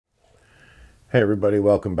Hey everybody,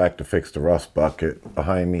 welcome back to Fix the Rust Bucket.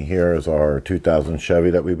 Behind me here is our 2000 Chevy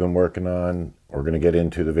that we've been working on. We're going to get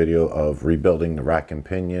into the video of rebuilding the rack and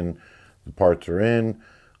pinion. The parts are in.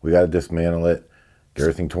 We got to dismantle it, get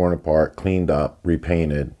everything torn apart, cleaned up,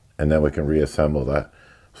 repainted, and then we can reassemble that.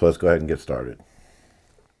 So let's go ahead and get started.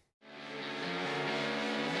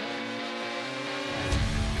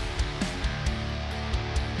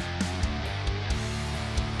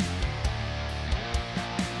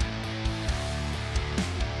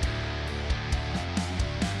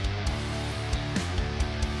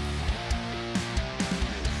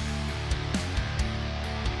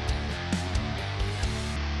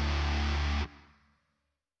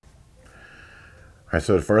 All right,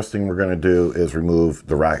 so the first thing we're going to do is remove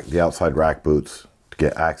the outside rack boots to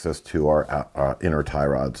get access to our inner tie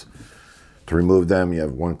rods. To remove them, you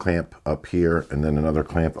have one clamp up here and then another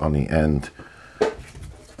clamp on the end.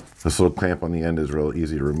 This little clamp on the end is real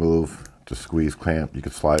easy to remove. It's a squeeze clamp. You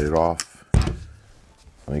can slide it off.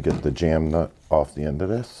 Let me get the jam nut off the end of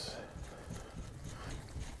this.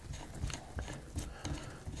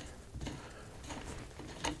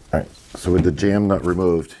 All right, so with the jam nut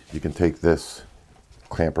removed, you can take this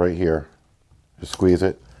clamp right here, just squeeze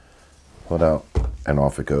it, pull it out, and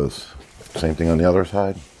off it goes. Same thing on the other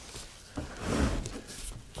side.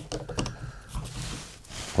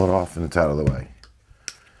 Pull it off and it's out of the way.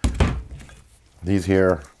 These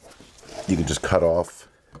here, you can just cut off,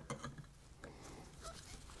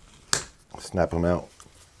 snap them out,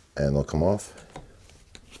 and they'll come off.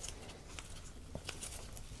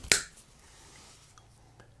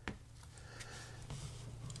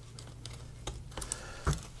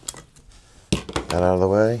 That out of the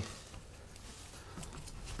way.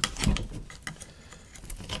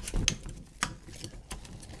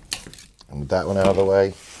 And with that one out of the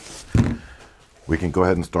way, we can go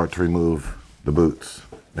ahead and start to remove the boots.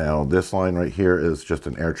 Now this line right here is just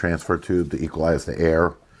an air transfer tube to equalize the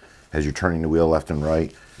air as you're turning the wheel left and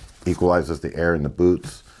right. Equalizes the air in the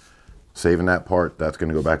boots. Saving that part, that's going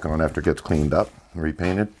to go back on after it gets cleaned up and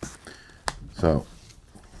repainted. So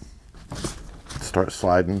start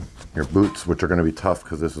sliding your boots, which are going to be tough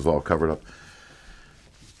because this is all covered up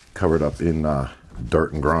in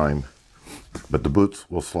dirt and grime, but the boots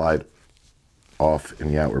will slide off in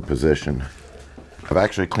the outward position. I've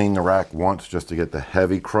actually cleaned the rack once just to get the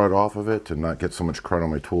heavy crud off of it, to not get so much crud on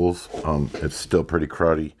my tools. It's still pretty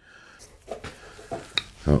cruddy.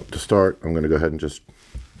 So to start, I'm going to go ahead and just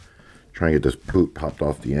try and get this boot popped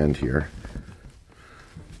off the end here.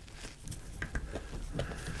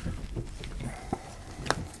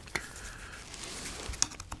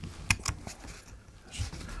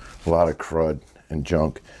 A lot of crud and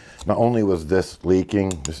junk. Not only was this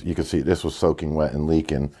leaking, you can see this was soaking wet and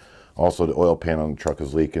leaking. Also the oil pan on the truck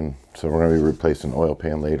is leaking, so we're going to be replacing the oil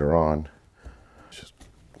pan later on. It's just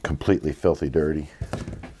completely filthy dirty.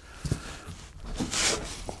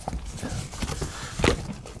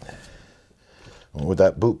 With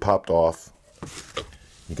that boot popped off,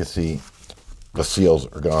 you can see the seals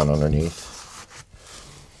are gone underneath.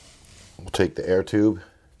 We'll take the air tube,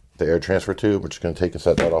 the air transfer tube, we're just going to take and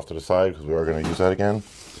set that off to the side because we are going to use that again.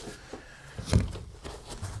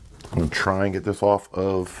 I'm going to try and get this off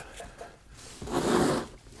of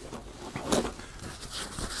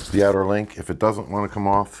the outer link. If it doesn't want to come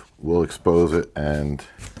off, we'll expose it and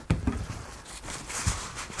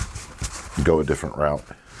go a different route.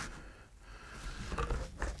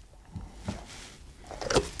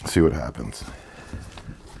 See what happens.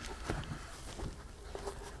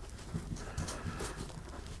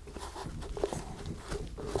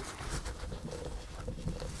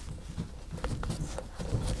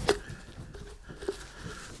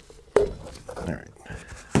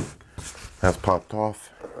 That's popped off.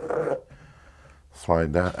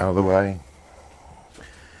 Slide that out of the way.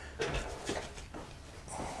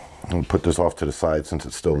 And put this off to the side since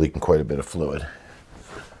it's still leaking quite a bit of fluid.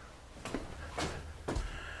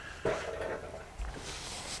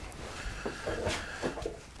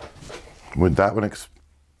 With that one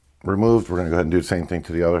removed, we're going to go ahead and do the same thing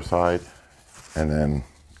to the other side. And then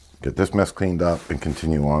get this mess cleaned up and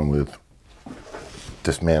continue on with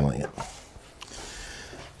dismantling it.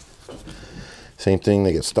 Same thing,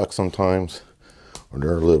 they get stuck sometimes, or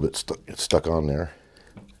they're a little bit stuck on there.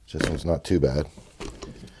 This one's not too bad.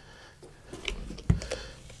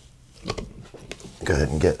 Go ahead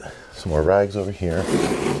and get some more rags over here.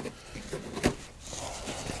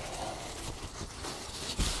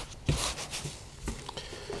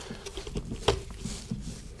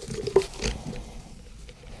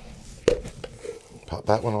 Pop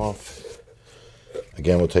that one off.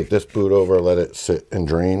 Again, we'll take this boot over, let it sit and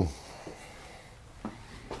drain.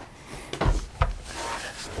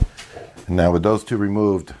 Now with those two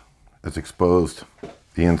removed, it's exposed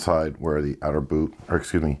the inside where the outer boot, or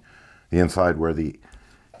excuse me, the inside where the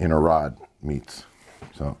inner rod meets.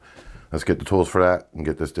 So let's get the tools for that and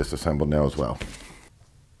get this disassembled now as well.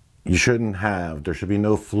 There should be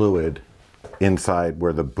no fluid inside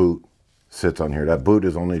where the boot sits on here. That boot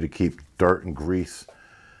is only to keep dirt and grease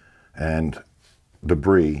and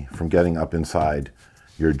debris from getting up inside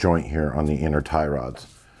your joint here on the inner tie rods.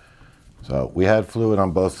 So we had fluid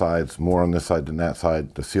on both sides, more on this side than that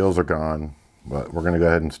side. The seals are gone, but we're going to go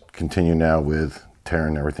ahead and continue now with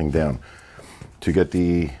tearing everything down. To get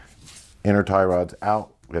the inner tie rods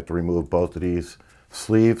out, we have to remove both of these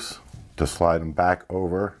sleeves to slide them back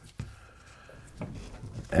over.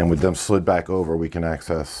 And with them slid back over, we can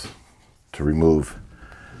access to remove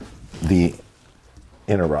the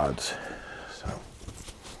inner rods. So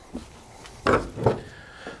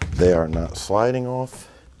they are not sliding off.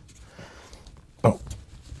 Oh.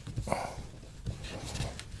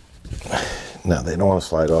 Now they don't want to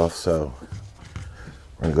slide off, so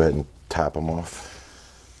we're going to go ahead and tap them off.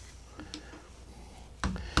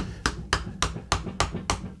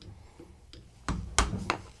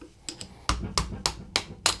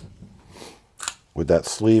 With that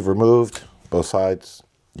sleeve removed, both sides,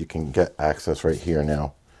 you can get access right here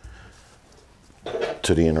now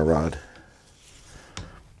to the inner rod.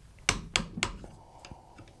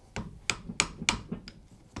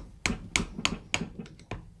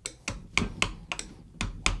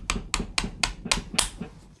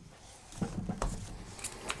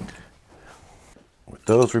 With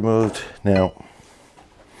those removed, now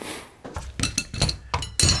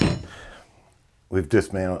we've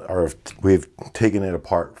dismantled, or we've taken it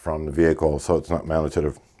apart from the vehicle so it's not mounted to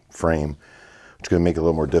the frame, which is going to make it a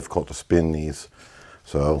little more difficult to spin these.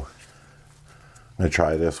 So I'm going to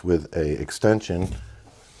try this with a extension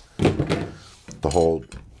to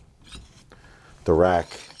hold the rack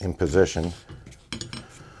in position,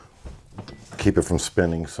 keep it from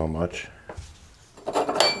spinning so much.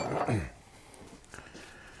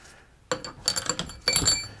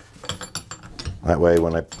 That way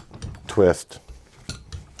when I twist,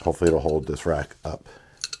 hopefully it'll hold this rack up.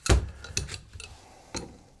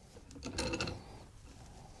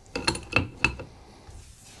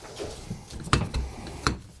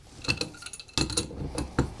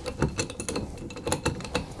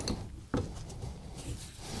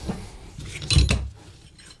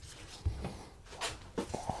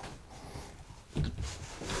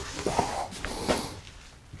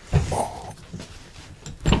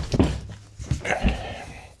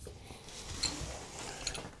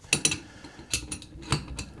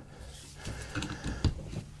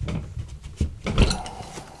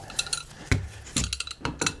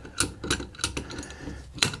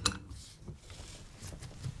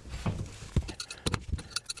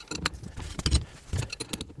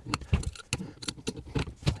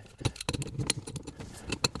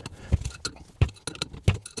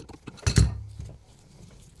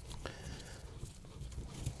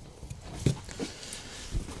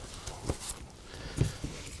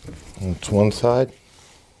 That's one side.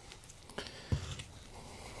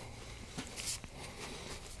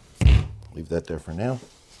 Leave that there for now.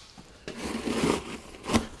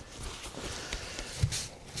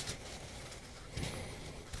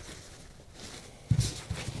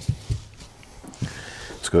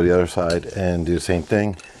 Let's go to the other side and do the same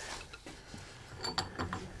thing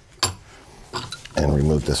and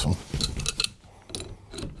remove this one.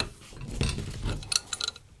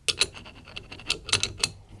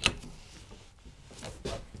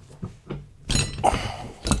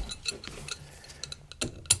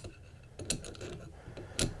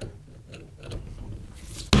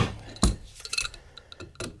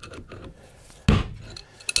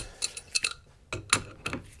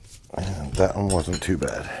 That one wasn't too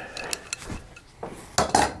bad.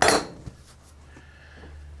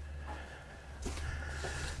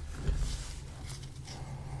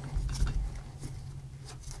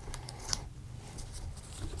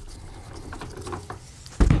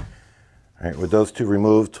 All right, with those two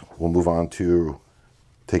removed, we'll move on to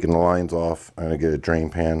taking the lines off. I'm gonna get a drain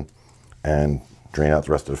pan and drain out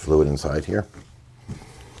the rest of the fluid inside here.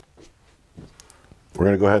 We're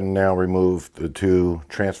going to go ahead and now remove the two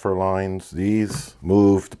transfer lines. These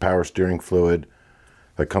move the power steering fluid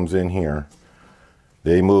that comes in here.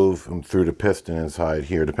 They move through the piston inside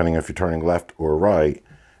here. Depending if you're turning left or right,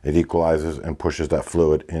 it equalizes and pushes that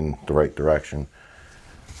fluid in the right direction.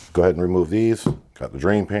 Go ahead and remove these. Got the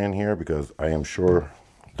drain pan here because I am sure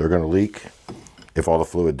they're going to leak if all the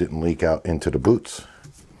fluid didn't leak out into the boots.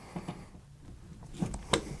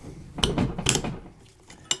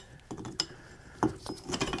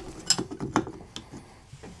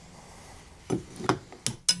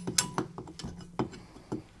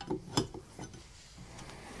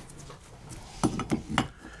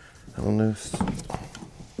 still loose.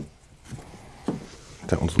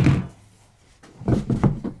 That one's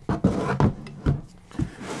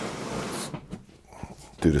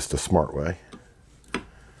do this the smart way.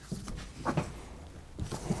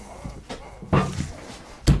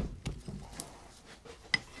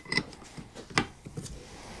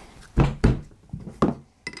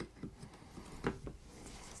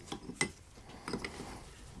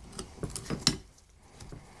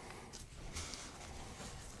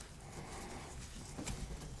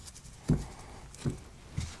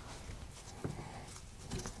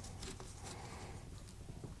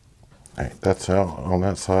 All right, that's out on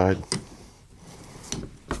that side.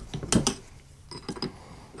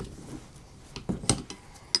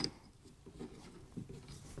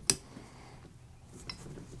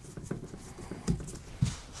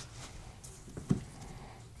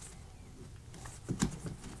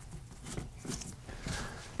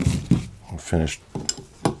 I'll finish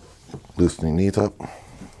loosening these up.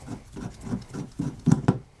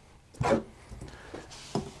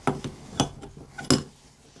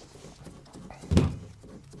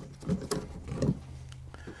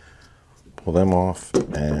 Pull them off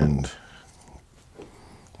and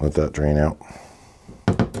let that drain out.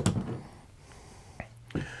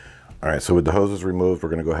 All right, so with the hoses removed, we're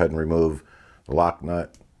going to go ahead and remove the lock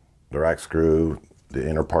nut, the rack screw, the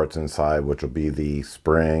inner parts inside, which will be the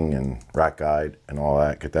spring and rack guide and all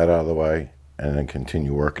that. Get that out of the way, and then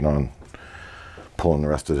continue working on pulling the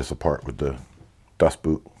rest of this apart with the dust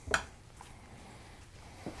boot.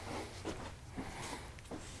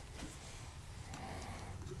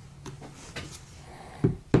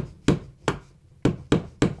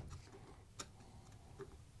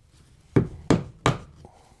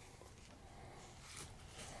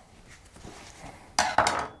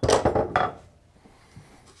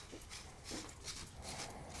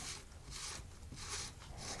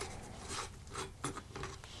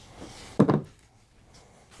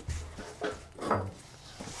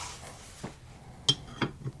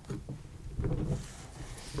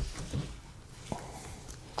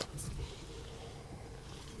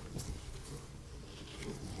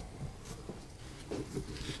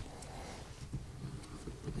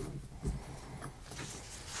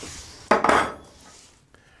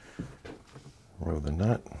 Roll the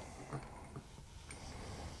nut,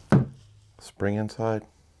 spring inside,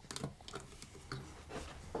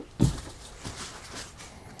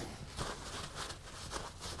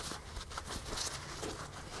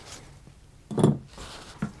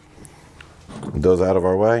 with those out of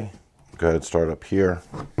our way, go ahead and start up here,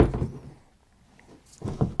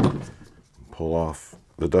 pull off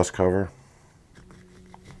the dust cover.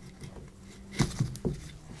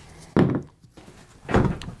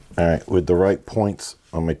 All right, with the right points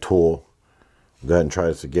on my tool, go ahead and try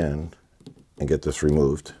this again and get this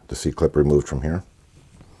removed, the C-clip removed from here.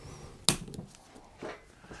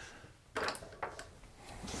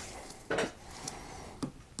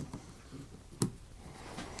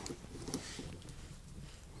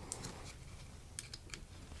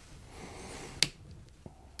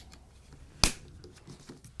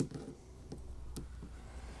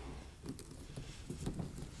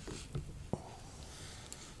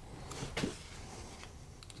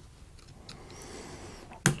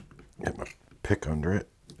 Get my pick under it.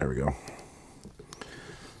 There we go.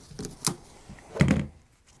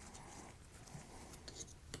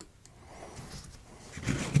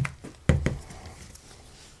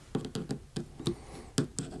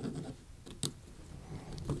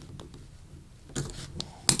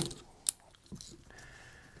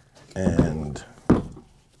 And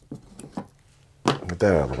get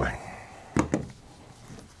that out of the way.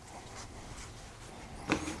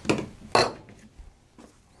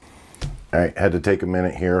 All right, had to take a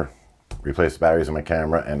minute here, replace the batteries in my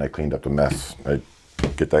camera, and I cleaned up the mess. I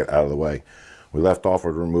get that out of the way. We left off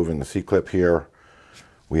with removing the C-clip here.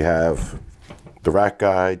 We have the rack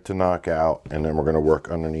guide to knock out, and then we're going to work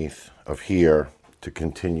underneath of here to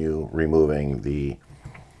continue removing the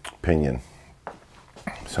pinion.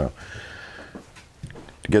 So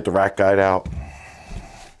to get the rack guide out,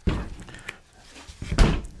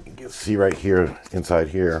 you see right here, inside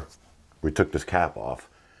here, we took this cap off.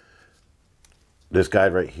 This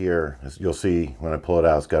guide right here, as you'll see when I pull it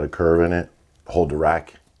out, it's got a curve in it. Hold the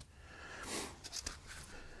rack.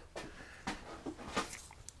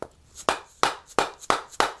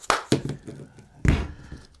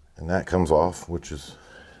 And that comes off, which is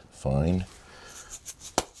fine.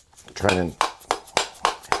 Try to,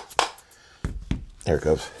 there it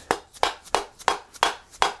goes.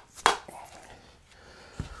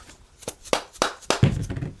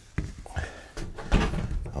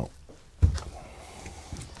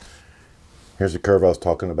 Here's the curve I was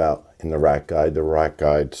talking about in the rack guide. The rack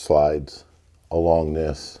guide slides along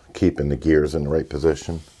this, keeping the gears in the right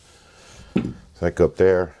position. So I go up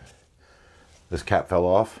there. This cap fell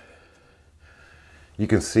off. You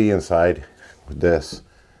can see inside with this,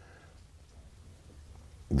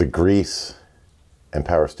 the grease and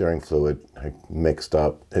power steering fluid mixed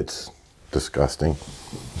up. It's disgusting.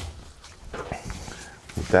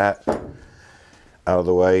 With that out of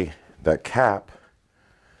the way, that cap,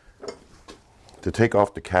 to take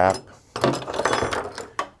off the cap,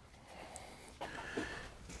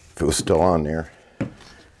 if it was still on there,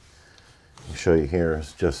 I'll show you here,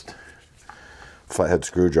 it's just flathead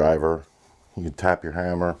screwdriver. You can tap your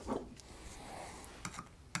hammer.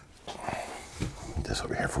 Put this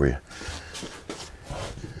over here for you.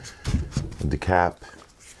 With the cap,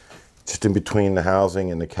 just in between the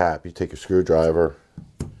housing and the cap, you take a screwdriver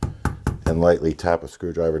and lightly tap a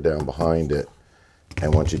screwdriver down behind it.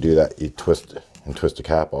 And once you do that, you twist it and twist the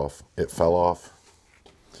cap off. It fell off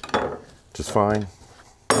just fine.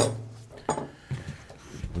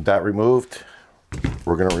 With that removed,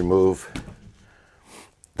 we're going to remove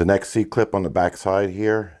the next C-clip on the back side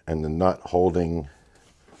here and the nut holding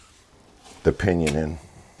the pinion in.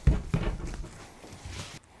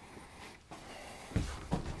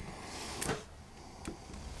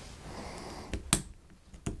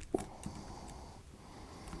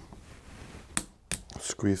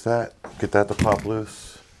 Squeeze that, get that to pop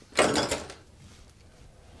loose.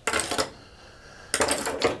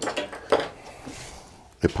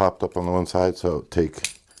 It popped up on the one side, so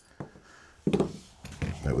that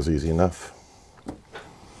was easy enough.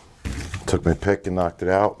 Took my pick and knocked it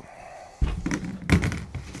out.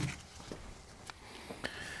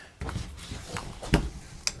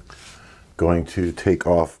 Going to take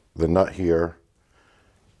off the nut here,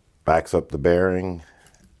 backs up the bearing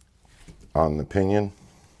on the pinion.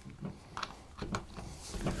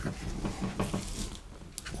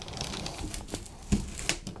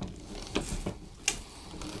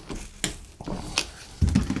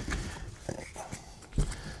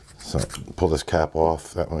 So pull this cap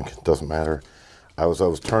off. That one doesn't matter. I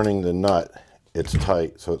was turning the nut. It's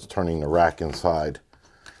tight, so it's turning the rack inside.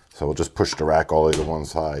 So we'll just push the rack all the way to one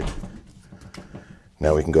side.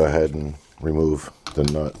 Now we can go ahead and remove the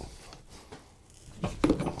nut.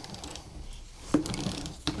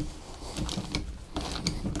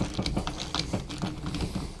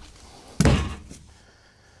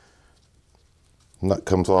 Nut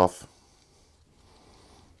comes off.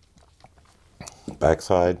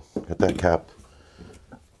 Backside, got that cap.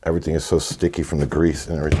 Everything is so sticky from the grease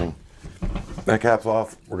and everything. That cap's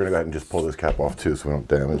off. We're gonna go ahead and just pull this cap off too so we don't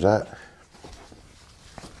damage that.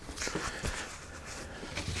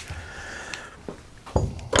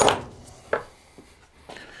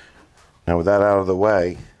 Now with that out of the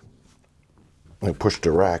way, I'm gonna push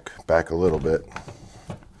the rack back a little bit.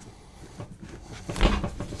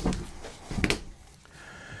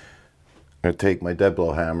 I'm going to take my dead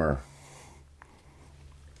blow hammer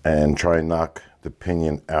and try and knock the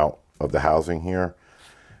pinion out of the housing here.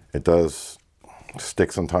 It does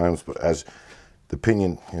stick sometimes, but as the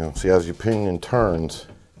pinion, see, as your pinion turns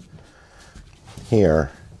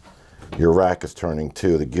here, your rack is turning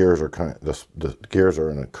too. The gears are the gears are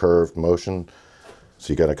in a curved motion,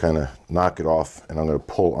 so you got to kind of knock it off. And I'm going to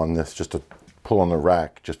pull on this, just to pull on the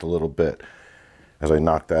rack just a little bit as I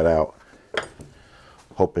knock that out,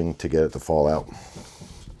 hoping to get it to fall out.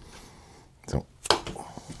 So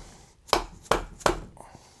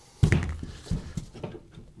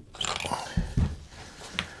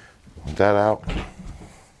with that out,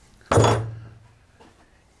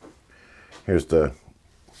 here's the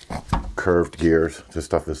curved gears. This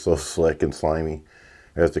stuff is so slick and slimy.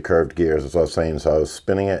 There's the curved gears, as I was saying. So I was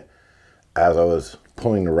spinning it as I was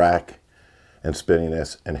pulling the rack and spinning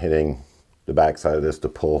this and hitting the back side of this to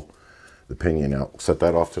pull the pinion out. Set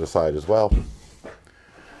that off to the side as well.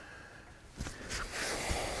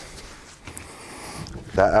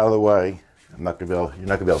 That out of the way. You're not gonna be able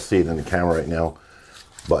to see it in the camera right now,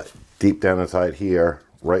 but deep down inside here,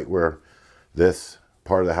 right where this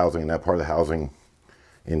part of the housing and that part of the housing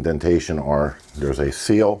indentation are, there's a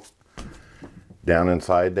seal down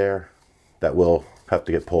inside there that will have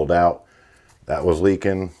to get pulled out. That was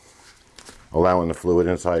leaking, allowing the fluid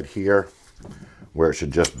inside here where it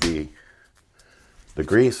should just be the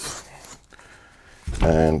grease.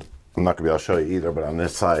 And I'm not gonna be able to show you either, but on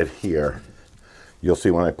this side here, you'll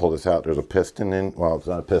see when I pull this out, there's a piston in, well, it's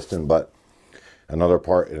not a piston, but another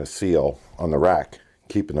part in a seal on the rack,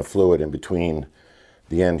 keeping the fluid in between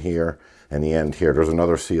the end here and the end here. There's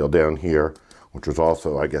another seal down here, which was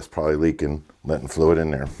also, I guess, probably leaking, letting fluid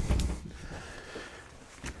in there.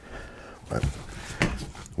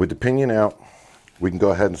 With the pinion out, we can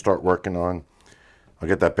go ahead and start working on, I'll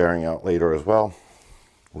get that bearing out later as well.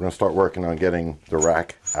 We're going to start working on getting the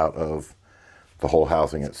rack out of the whole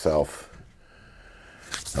housing itself.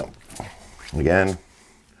 So, again,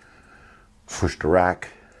 push the rack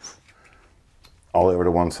all over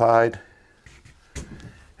to one side,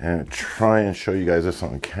 and try and show you guys this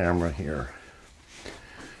on camera here.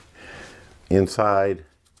 Inside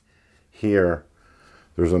here,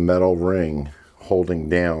 there's a metal ring holding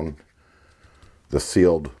down the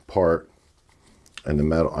sealed part, and the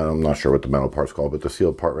metal, I'm not sure what the metal part's called, but the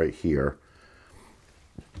sealed part right here,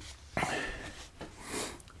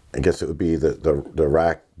 I guess it would be the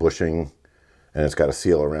rack bushing, and it's got a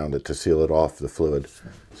seal around it to seal it off the fluid.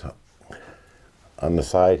 So on the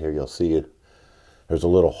side here, you'll see it, there's a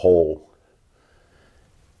little hole,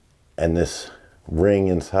 and this ring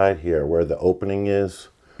inside here where the opening is,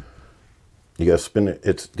 you gotta spin it.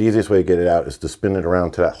 It's the easiest way to get it out is to spin it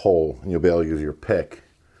around to that hole, and you'll be able to use your pick,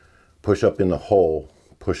 push up in the hole,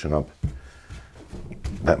 pushing up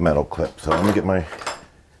that metal clip. So let me get my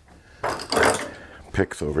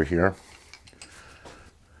picks over here,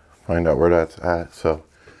 find out where that's at. So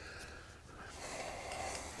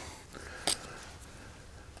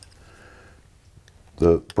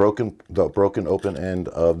the broken open end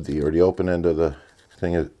of the open end of the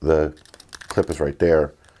thing is, the clip is right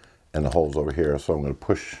there, and the hole's over here. So I'm going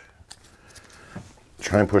to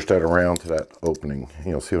try and push that around to that opening.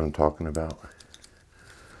 You'll see what I'm talking about.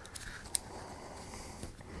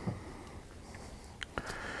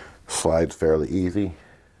 Slides fairly easy.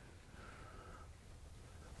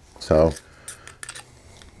 So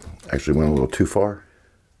actually went a little too far.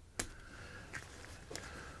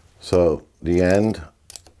 So the end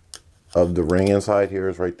of the ring inside here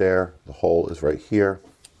is right there. The hole is right here.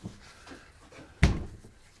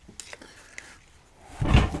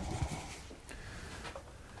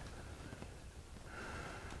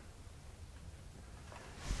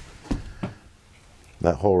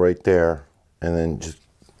 That hole right there, and then just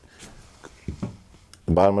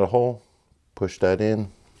the bottom of the hole, push that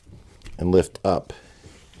in and lift up,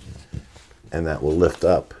 and that will lift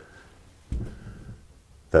up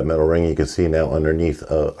that metal ring. You can see now underneath,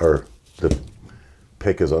 or the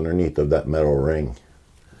pick is underneath of that metal ring. And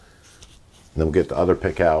then we'll get the other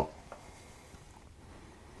pick out.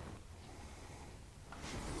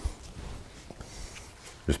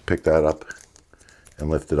 Just pick that up and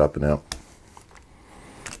lift it up and out.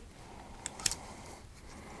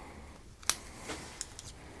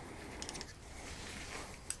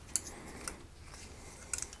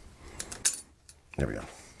 There we go.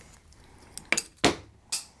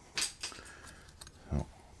 So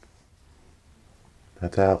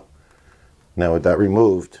that's out. Now with that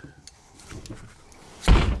removed,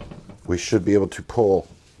 we should be able to pull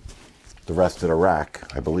the rest of the rack,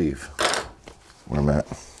 I believe, where I'm at.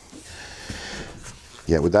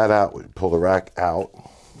 Yeah, with that out, we pull the rack out.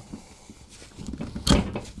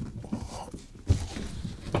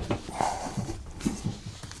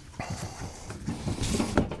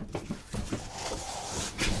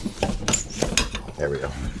 There we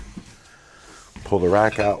go. Pull the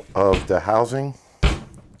rack out of the housing.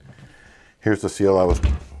 Here's the seal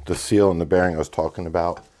and the bearing I was talking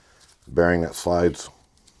about. The bearing that slides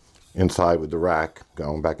inside with the rack,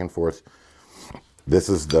 going back and forth. This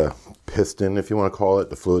is the piston, if you want to call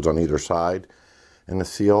it. The fluid's on either side, and the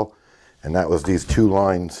seal. And that was these two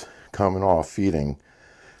lines coming off,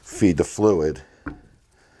 feed the fluid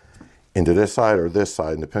into this side or this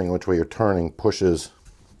side, and depending on which way you're turning, pushes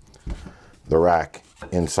the rack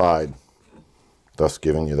inside, thus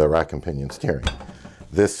giving you the rack and pinion steering.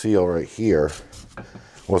 This seal right here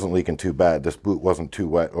wasn't leaking too bad. This boot wasn't too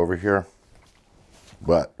wet over here,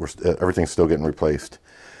 but everything's still getting replaced.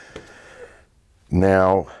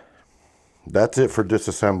 Now, that's it for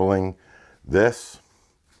disassembling this.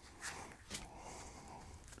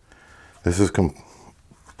 This is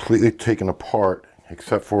completely taken apart,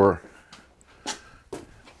 except for,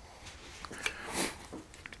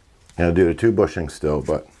 I do the two bushings still,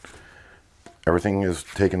 but everything is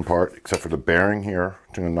taken apart except for the bearing here,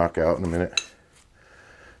 which I'm going to knock out in a minute.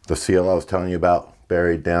 The seal I was telling you about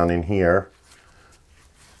buried down in here,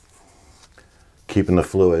 keeping the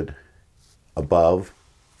fluid above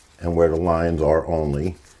and where the lines are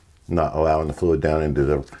only, not allowing the fluid down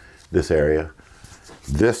into this area.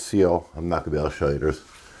 This seal, I'm not going to be able to show you. There's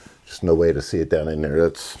just no way to see it down in there.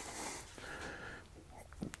 That's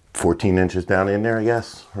 14 inches down in there, I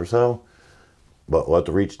guess, or so. But we'll have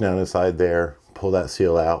to reach down inside there, pull that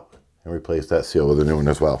seal out, and replace that seal with a new one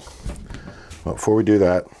as well. But before we do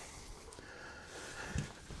that,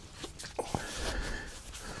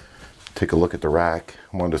 take a look at the rack.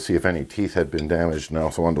 I wanted to see if any teeth had been damaged, and I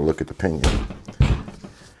also wanted to look at the pinion.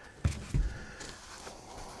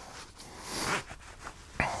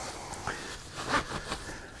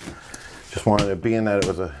 Just wanted to, being that it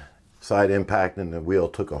was a side impact and the wheel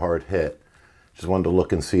took a hard hit, just wanted to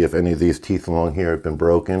look and see if any of these teeth along here had been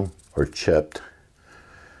broken or chipped.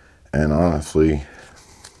 And honestly,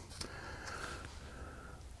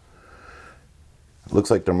 it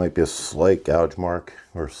looks like there might be a slight gouge mark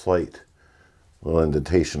or a slight little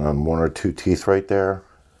indentation on one or two teeth right there,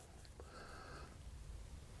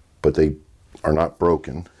 but they are not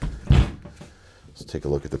broken. Let's take a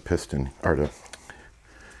look at the piston, or the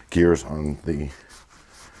gears on the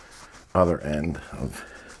other end of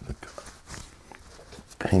the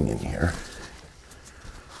pinion here.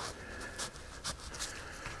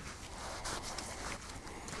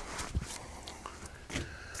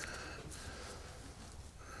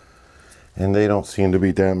 And they don't seem to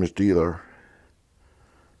be damaged either.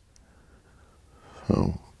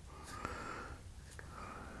 So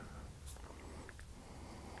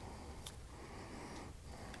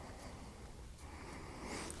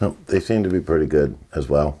no, they seem to be pretty good as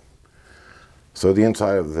well. So the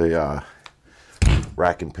inside of the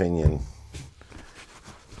rack and pinion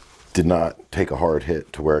did not take a hard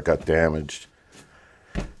hit to where it got damaged.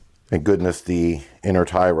 Thank goodness the inner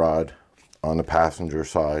tie rod on the passenger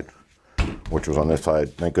side, which was on this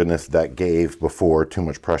side, thank goodness that gave before too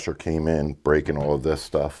much pressure came in, breaking all of this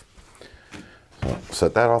stuff. So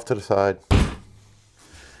set that off to the side. The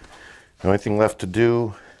only thing left to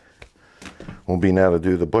do will be now to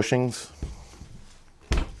do the bushings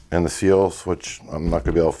and the seals, which I'm not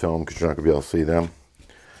going to be able to film because you're not going to be able to see them.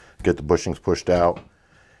 Get the bushings pushed out,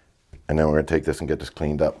 and then we're going to take this and get this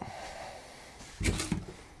cleaned up.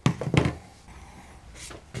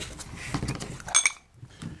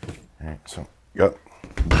 Alright, so got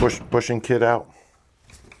bushing kit out.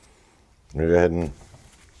 Go ahead and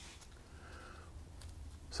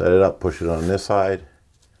set it up, push it on this side,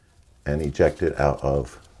 and eject it out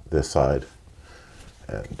of this side.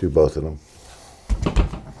 And do both of them.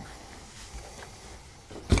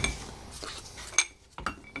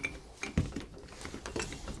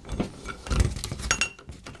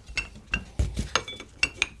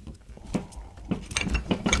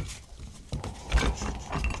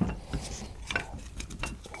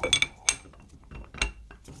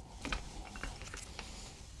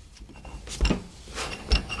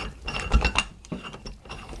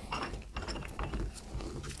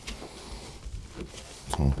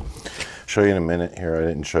 Show you in a minute here. I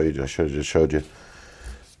didn't show you, I should have just showed you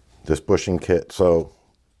this bushing kit. So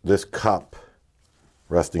this cup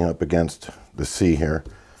resting up against the C here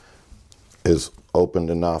is opened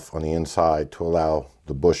enough on the inside to allow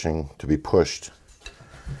the bushing to be pushed.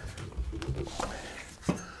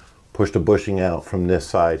 Push the bushing out from this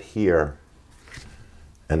side here,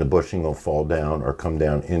 and the bushing will fall down or come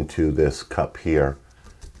down into this cup here,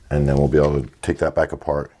 and then we'll be able to take that back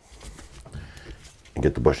apart and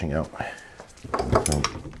get the bushing out. So,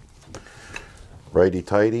 righty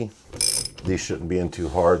tighty. These shouldn't be in too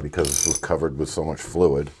hard because this was covered with so much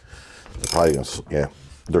fluid. They're probably gonna, yeah,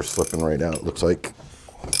 they're slipping right out, it looks like.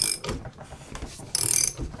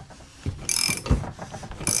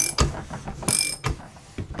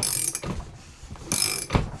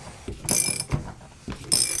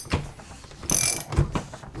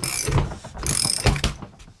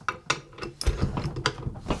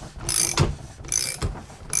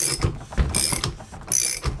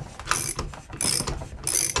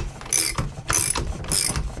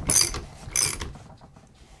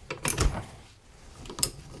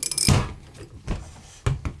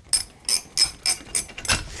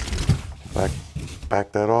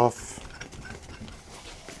 Back that off.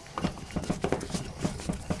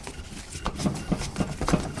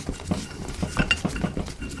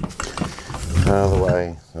 Out of the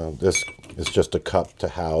way. So this is just a cup to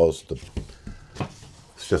house the.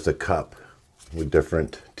 It's just a cup with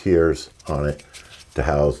different tiers on it to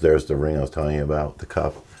house. There's the ring I was telling you about, the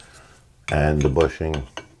cup, and the bushing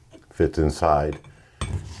fits inside.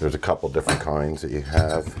 There's a couple different kinds that you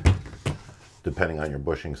have depending on your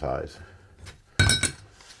bushing size.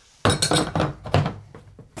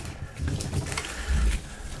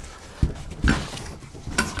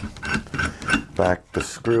 Back the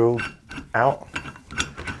screw out.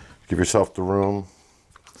 Give yourself the room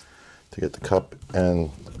to get the cup and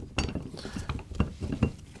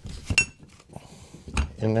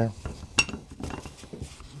in there.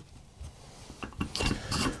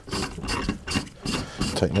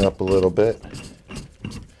 Tighten it up a little bit.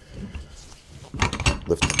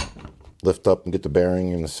 Lift up and get the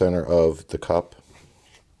bearing in the center of the cup.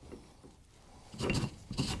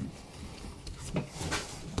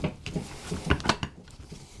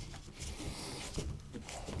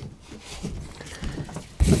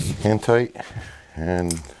 hand tight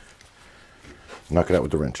and knock it out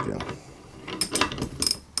with the wrench again.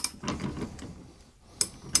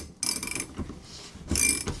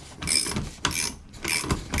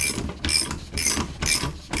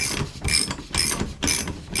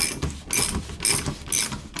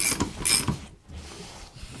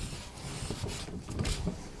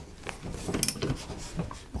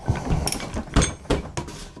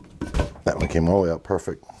 That one came all the way out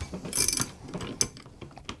perfect.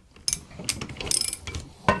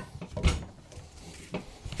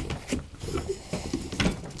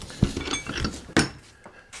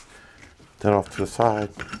 That off to the side.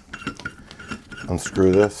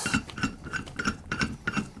 Unscrew this.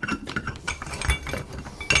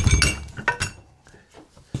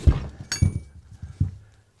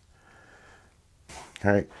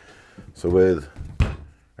 All right, so with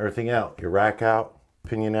everything out, your rack out,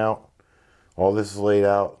 pinion out, all this is laid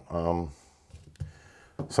out.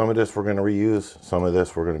 Some of this we're going to reuse, some of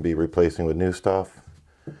this we're going to be replacing with new stuff.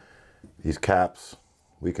 These caps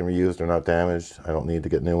we can reuse, they're not damaged. I don't need to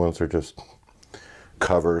get new ones, they're just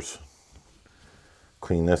covers.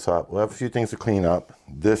 Clean this up. We'll have a few things to clean up.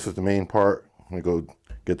 This is the main part. I'm going to go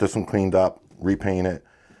get this one cleaned up, repaint it,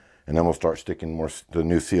 and then we'll start sticking the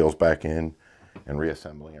new seals back in and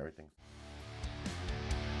reassembling everything.